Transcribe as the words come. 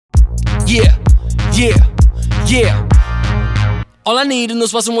Yeah, yeah, yeah. All I need in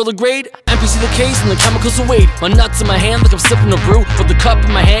this Western world of grade, NPC the case and the chemicals are weighed. My nuts in my hand like I'm sipping a brew, but the cup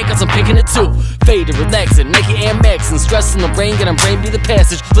in my hand got some pink in it too. Faded, relaxing, Nike Air Max, and stress in the brain, getting brain be the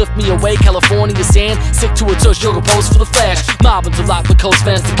passage. Lift me away, California sand, sick to a tush, yoga pose for the flash. Mobbing to lock the coast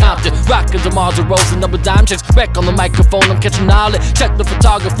fans to Compton, rocking DeMar DeRozan, number dime checks, wreck on the microphone, I'm catching knowledge. Check the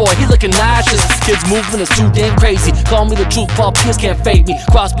photographer, he looking nauseous. Kids movement is too damn crazy. Call me the truth, Paul Pierce can't fake me.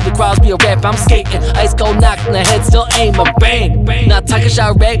 Crosby the Crosby, a rap, I'm skating. Ice cold knocked in the head, still aim a bang. Now take a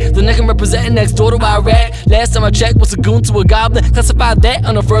shot rack, the nigga representing next door to Iraq. Last time I checked, was a goon to a goblin. Classify that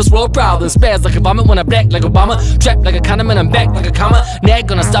on the first world problem. Spaz like a vomit when I black like Obama. Trapped like a condom and I'm back like a comma. Nag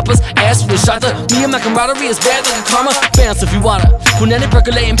gonna stop us, ass for the shotter. Me and my camaraderie is bad like a karma. Bounce if you wanna. Punani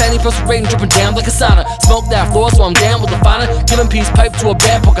percolating, panty perspirating, dripping down like a sauna. Smoke that floor so I'm down with the fauna. Giving peace pipe to a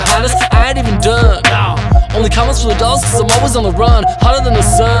bad Pocahontas. I ain't even done. No. Only comments for the dogs cause I'm always on the run. Hotter than the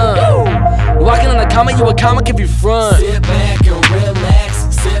sun. Walking on a comet, you a comic if you front. Sit back and